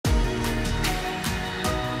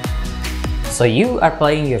So you are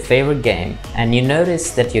playing your favorite game and you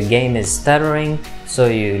notice that your game is stuttering, so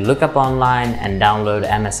you look up online and download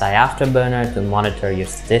MSI Afterburner to monitor your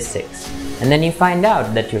statistics. And then you find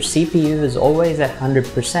out that your CPU is always at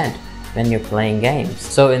 100% when you're playing games.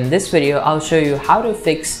 So in this video, I'll show you how to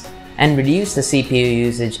fix and reduce the CPU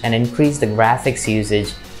usage and increase the graphics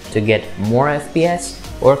usage to get more FPS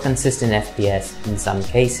or consistent FPS in some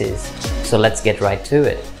cases. So let's get right to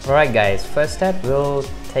it. Alright guys, first step, we'll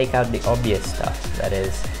take out the obvious stuff that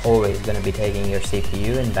is always going to be taking your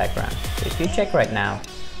CPU in background. So if you check right now,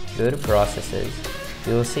 go to processes,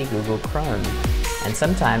 you will see Google Chrome. And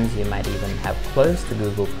sometimes you might even have closed the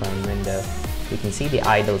Google Chrome window. You can see the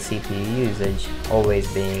idle CPU usage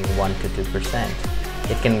always being 1 to 2%.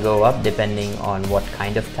 It can go up depending on what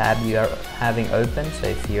kind of tab you are having open. So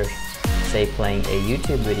if you're, say, playing a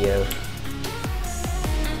YouTube video,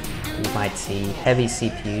 you might see heavy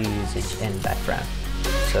CPU usage in background.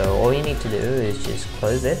 So all you need to do is just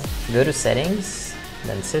close it, go to settings,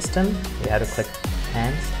 then system, you have to click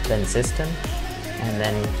enhance, then system, and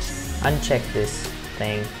then uncheck this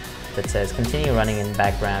thing that says continue running in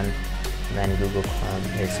background when Google Chrome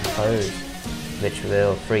is closed, which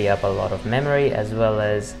will free up a lot of memory as well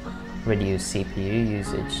as reduce CPU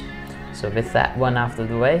usage. So with that one out of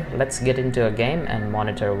the way, let's get into a game and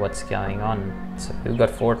monitor what's going on. So we've got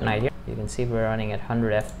Fortnite here. You can see we're running at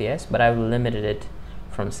 100 FPS, but I've limited it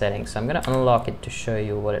from settings. So I'm going to unlock it to show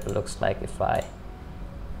you what it looks like if I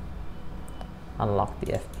unlock the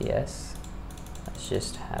FPS. Let's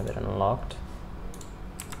just have it unlocked.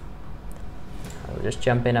 I'll just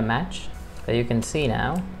jump in a match. So you can see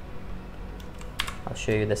now, I'll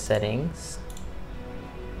show you the settings.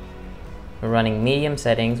 We're running medium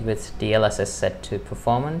settings with DLSS set to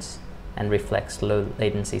performance and reflex low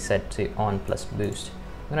latency set to on plus boost.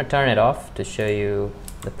 I'm going to turn it off to show you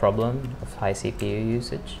the problem of high CPU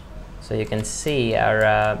usage. So you can see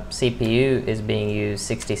our CPU is being used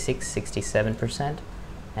 66–67%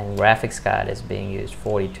 and graphics card is being used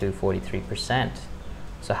 42–43%.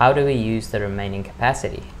 So how do we use the remaining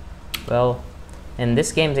capacity? Well, in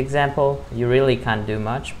this game's example, you really can't do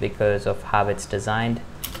much because of how it's designed,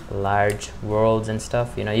 large worlds and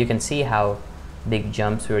stuff. You know, you can see how big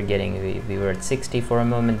jumps we were getting. We were at 60 for a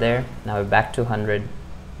moment there. Now we're back to 100.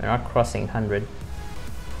 We're not crossing 100.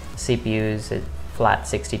 CPU is at flat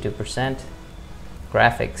 62%.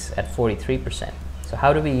 Graphics at 43%. So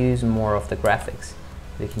how do we use more of the graphics?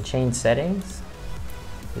 We can change settings.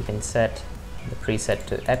 We can set the preset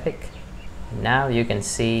to epic. Now you can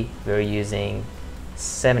see we're using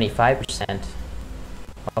 75%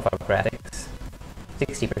 of our graphics,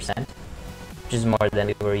 60%, which is more than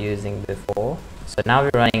we were using before. So now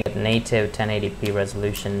we're running at native 1080p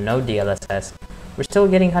resolution, no DLSS. We're still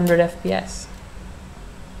getting 100 FPS.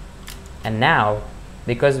 And now,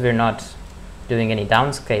 because we're not doing any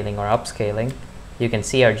downscaling or upscaling, you can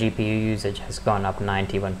see our GPU usage has gone up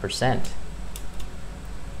 91%.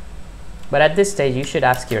 But at this stage, you should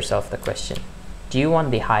ask yourself the question, do you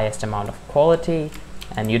want the highest amount of quality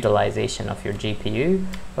and utilization of your GPU,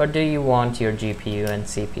 or do you want your GPU and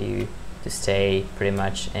CPU to stay pretty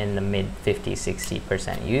much in the mid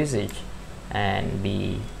 50–60% usage and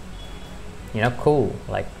be, you know, cool?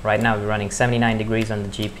 Like right now we're running 79 degrees on the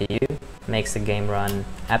GPU, makes the game run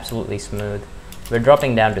absolutely smooth. We're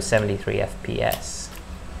dropping down to 73 FPS.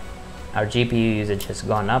 Our GPU usage has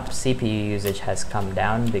gone up, CPU usage has come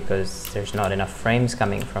down because there's not enough frames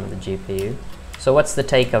coming from the GPU. So what's the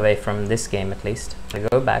takeaway from this game at least? I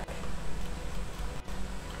go back,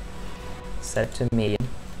 set to medium,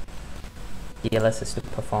 DLSS to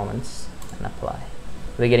performance, and apply.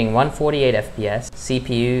 We're getting 148 FPS,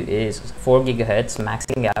 CPU is 4 GHz,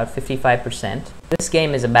 maxing out 55%. This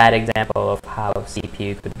game is a bad example of how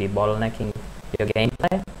CPU could be bottlenecking your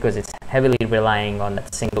gameplay because it's heavily relying on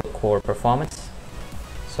that single core performance.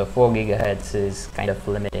 So 4 GHz is kind of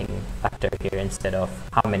limiting factor here instead of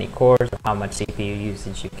how many cores or how much CPU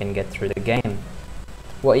usage you can get through the game.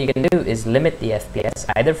 What you can do is limit the FPS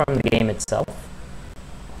either from the game itself.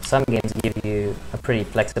 Some games give you a pretty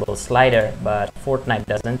flexible slider, but Fortnite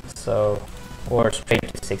doesn't, so, or straight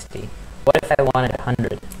to 60. What if I wanted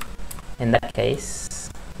 100? In that case,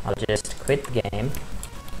 I'll just quit the game.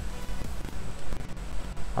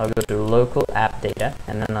 I'll go to local app data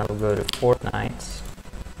and then I'll go to Fortnite,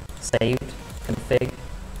 saved, config,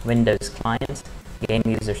 Windows client, game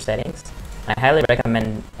user settings. I highly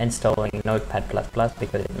recommend installing Notepad++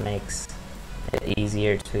 because it makes it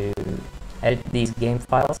easier to edit these game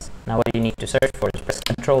files. Now what you need to search for is press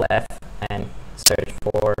Ctrl F and search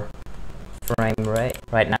for frame rate.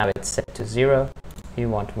 Right now it's set to 0. You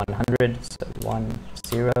want 100, so 1,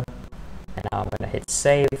 0. And now I'm going to hit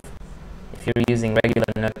save. If you're using regular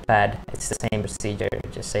Notepad, it's the same procedure.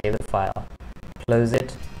 Just save the file, close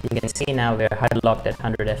it. You can see now we're hard locked at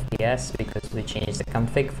 100 FPS because we changed the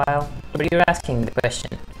config file. But you're asking the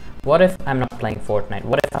question, what if I'm not playing Fortnite?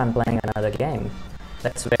 What if I'm playing another game?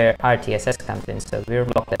 That's where RTSS comes in. So we're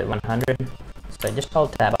locked at 100. So just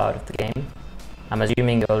Alt Tab out of the game. I'm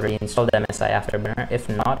assuming you already installed MSI Afterburner. If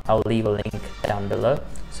not, I'll leave a link down below.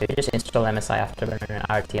 So you just install MSI Afterburner and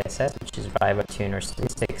RTSS, which is Rivatuner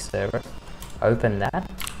statistics server. Open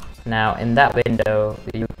that. Now in that window,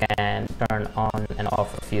 you can turn on and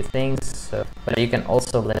off a few things. But you can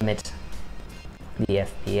also limit the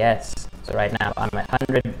FPS. So right now I'm at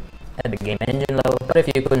 100 at the game engine level, but if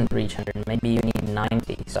you couldn't reach 100, maybe you need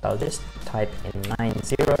 90. So I'll just type in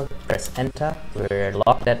 90, press enter. We're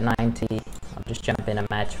locked at 90. I'll just jump in a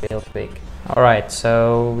match real quick. Alright,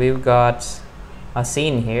 so we've got a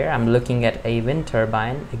scene here. I'm looking at a wind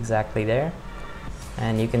turbine exactly there.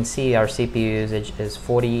 And you can see our CPU usage is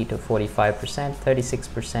 40 to 45%,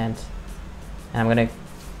 36%. And I'm going to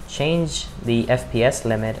change the FPS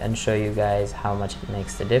limit and show you guys how much it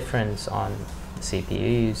makes the difference on the CPU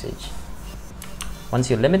usage. Once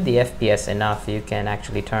you limit the FPS enough, you can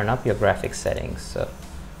actually turn up your graphics settings. So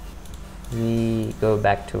we go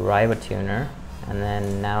back to Rivatuner, and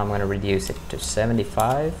then now I'm going to reduce it to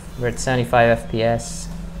 75. We're at 75 FPS.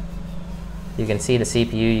 You can see the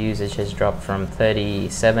CPU usage has dropped from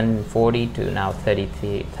 3740 to now 30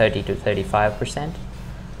 to 35%.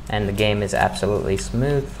 And the game is absolutely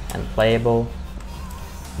smooth and playable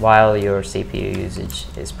while your CPU usage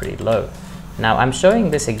is pretty low. Now I'm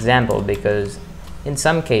showing this example because in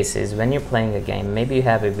some cases when you're playing a game, maybe you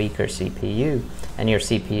have a weaker CPU and your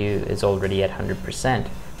CPU is already at 100%.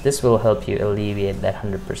 This will help you alleviate that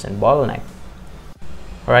 100% bottleneck.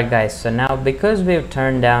 Alright guys, so now because we've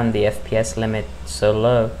turned down the FPS limit so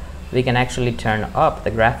low, we can actually turn up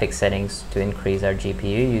the graphics settings to increase our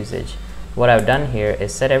GPU usage. What I've done here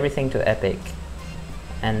is set everything to epic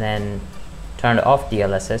and then turned off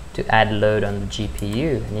DLSS to add load on the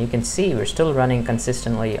GPU, and you can see we're still running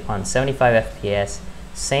consistently on 75 FPS,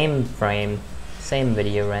 same frame, same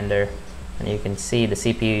video render, and you can see the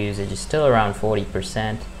CPU usage is still around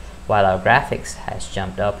 40% while our graphics has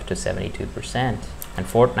jumped up to 72%. And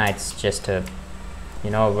Fortnite's just a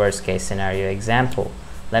worst case scenario example.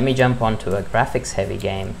 Let me jump onto a graphics heavy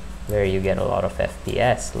game where you get a lot of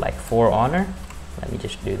FPS like For Honor. Let me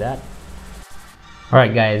just do that.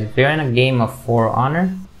 Alright guys, if you're in a game of For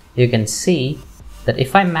Honor, you can see that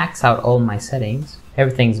if I max out all my settings,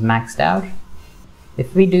 everything's maxed out.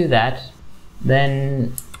 If we do that,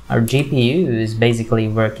 then our GPU is basically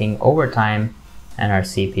working overtime and our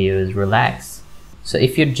CPU is relaxed. So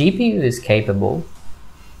if your GPU is capable,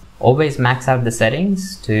 always max out the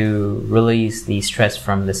settings to release the stress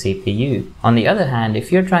from the CPU. On the other hand,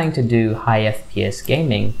 if you're trying to do high FPS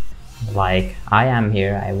gaming, like I am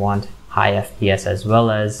here, I want high FPS as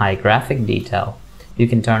well as high graphic detail, you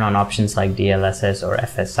can turn on options like DLSS or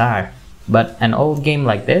FSR. But an old game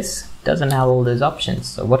like this doesn't have all those options.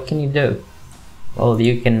 So what can you do? Well,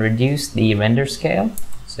 you can reduce the render scale.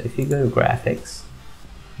 So if you go to graphics,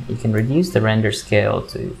 you can reduce the render scale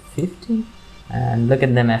to 50 and look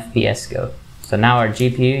at them FPS go. So now our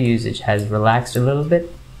GPU usage has relaxed a little bit,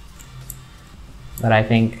 but I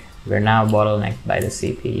think we're now bottlenecked by the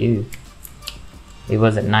CPU. It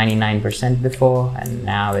was at 99% before and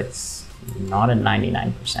now it's not at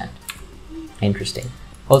 99%. Interesting.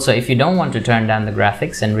 Also, if you don't want to turn down the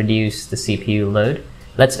graphics and reduce the CPU load,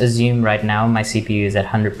 let's assume right now my CPU is at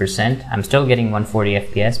 100%. I'm still getting 140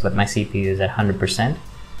 FPS, but my CPU is at 100%.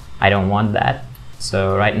 I don't want that.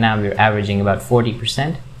 So right now we're averaging about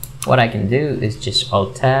 40%. What I can do is just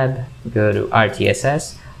Alt Tab, go to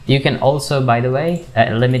RTSS. You can also, by the way,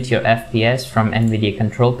 limit your FPS from NVIDIA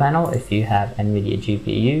control panel if you have NVIDIA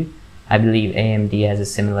GPU. I believe AMD has a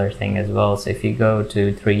similar thing as well. So if you go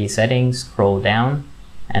to 3D settings, scroll down,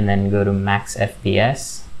 and then go to max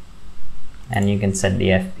FPS, and you can set the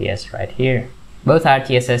FPS right here. Both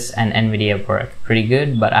RTSS and NVIDIA work pretty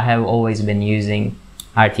good, but I have always been using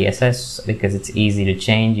RTSS because it's easy to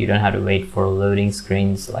change. You don't have to wait for loading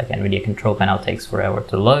screens like NVIDIA control panel takes forever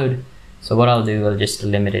to load. So what I'll do, I'll just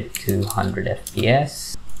limit it to 100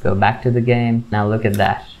 FPS. Go back to the game. Now look at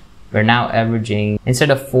that. We're now averaging,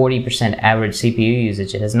 instead of 40% average CPU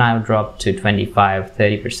usage, it has now dropped to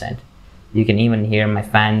 25-30%. You can even hear my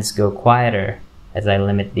fans go quieter as I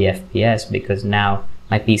limit the FPS because now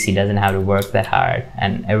my PC doesn't have to work that hard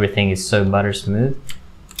and everything is so butter smooth.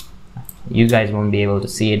 You guys won't be able to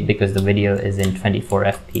see it because the video is in 24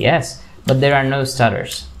 FPS, but there are no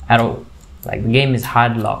stutters at all. Like the game is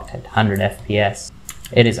hard locked at 100 FPS.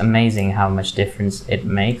 It is amazing how much difference it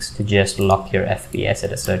makes to just lock your FPS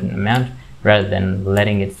at a certain amount rather than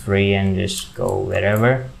letting it free and just go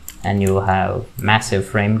wherever, and you'll have massive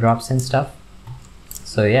frame drops and stuff.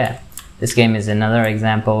 So yeah, this game is another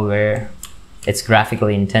example where it's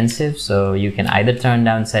graphically intensive, so you can either turn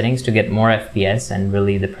down settings to get more FPS and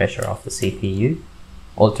relieve the pressure off the CPU.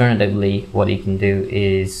 Alternatively, what you can do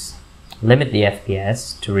is limit the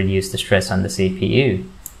FPS to reduce the stress on the CPU,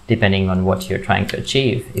 depending on what you're trying to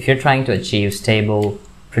achieve. If you're trying to achieve stable,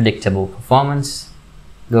 predictable performance,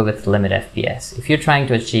 go with limit FPS. If you're trying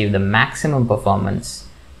to achieve the maximum performance,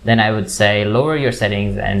 then I would say lower your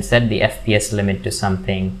settings and set the FPS limit to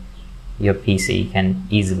something your PC can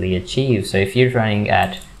easily achieve. So if you're running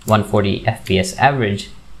at 140 FPS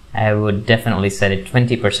average, I would definitely set it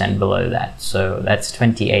 20% below that. So that's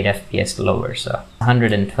 28 FPS lower, so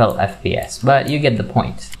 112 FPS, but you get the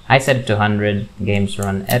point. I set it to 100, games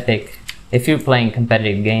run epic. If you're playing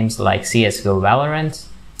competitive games like CSGO, Valorant,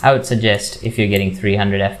 I would suggest if you're getting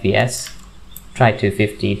 300 FPS, try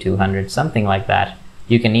 250, 200, something like that.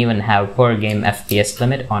 You can even have per game FPS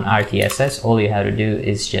limit on RTSS. All you have to do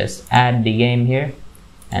is just add the game here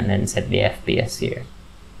and then set the FPS here.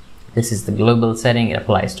 This is the global setting. It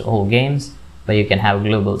applies to all games, but you can have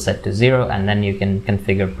global set to 0 and then you can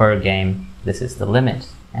configure per game. This is the limit.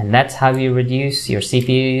 And that's how you reduce your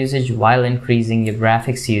CPU usage while increasing your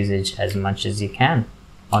graphics usage as much as you can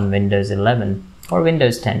on Windows 11 or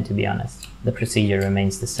Windows 10, to be honest. The procedure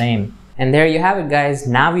remains the same. And there you have it, guys.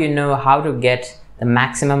 Now you know how to get the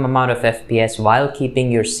maximum amount of FPS while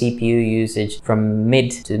keeping your CPU usage from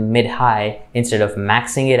mid to mid-high instead of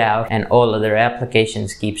maxing it out and all other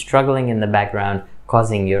applications keep struggling in the background,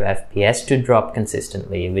 causing your FPS to drop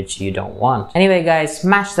consistently, which you don't want. Anyway guys,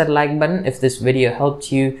 smash that like button if this video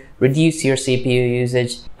helped you reduce your CPU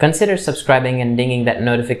usage. Consider subscribing and dinging that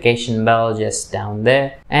notification bell just down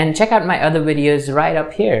there. And check out my other videos right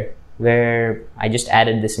up here, where I just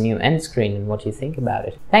added this new end screen and what you think about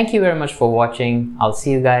it. Thank you very much for watching. I'll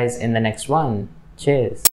see you guys in the next one.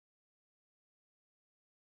 Cheers.